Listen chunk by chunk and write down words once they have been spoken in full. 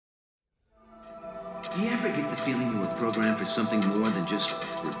Do you ever get the feeling you were programmed for something more than just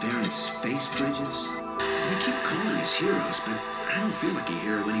repairing space bridges? They keep calling us heroes, but I don't feel like a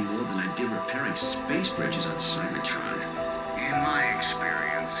hero any more than I did repairing space bridges on Cybertron. In my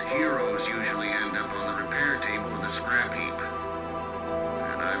experience, heroes usually end up on the repair table of the scrap heap.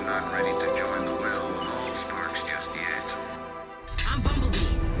 And I'm not ready to join the well of all sparks just yet. I'm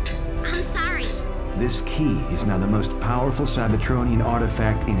Bumblebee. I'm sorry. This key is now the most powerful Cybertronian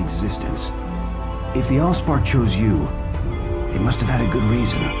artifact in existence. If the Allspark chose you, it must have had a good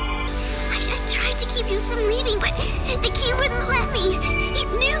reason. I tried to keep you from leaving, but the key wouldn't let me. It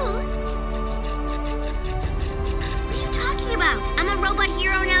knew. What are you talking about? I'm a robot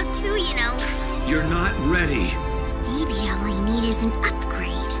hero now too, you know. You're not ready. Maybe all I need is an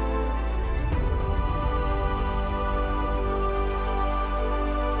upgrade.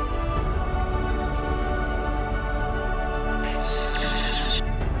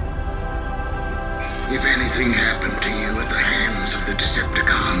 If anything happened to you at the hands of the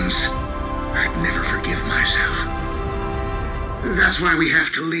Decepticons, I'd never forgive myself. That's why we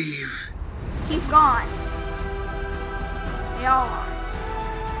have to leave. He's gone. They all are.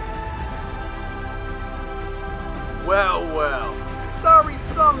 Well, well. Sorry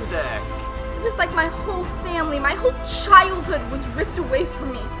someday. It was like my whole family, my whole childhood was ripped away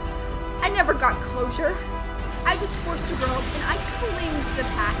from me. I never got closure. I was forced to grow up, and I cling to the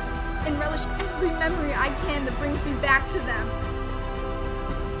past and relish every memory I can that brings me back to them.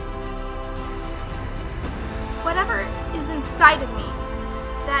 Whatever is inside of me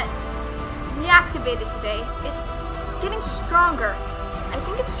that reactivated today, it's getting stronger. I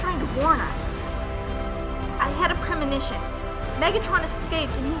think it's trying to warn us. I had a premonition. Megatron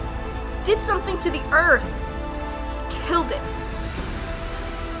escaped and he did something to the Earth. He killed it.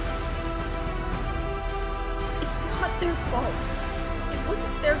 It's not their fault. It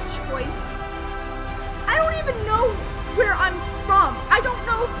wasn't their choice. I don't even know where I'm from. I don't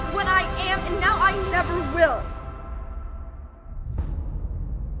know what I am, and now I never will.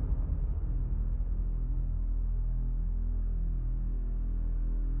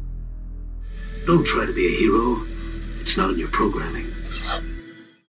 Don't try to be a hero. It's not in your programming.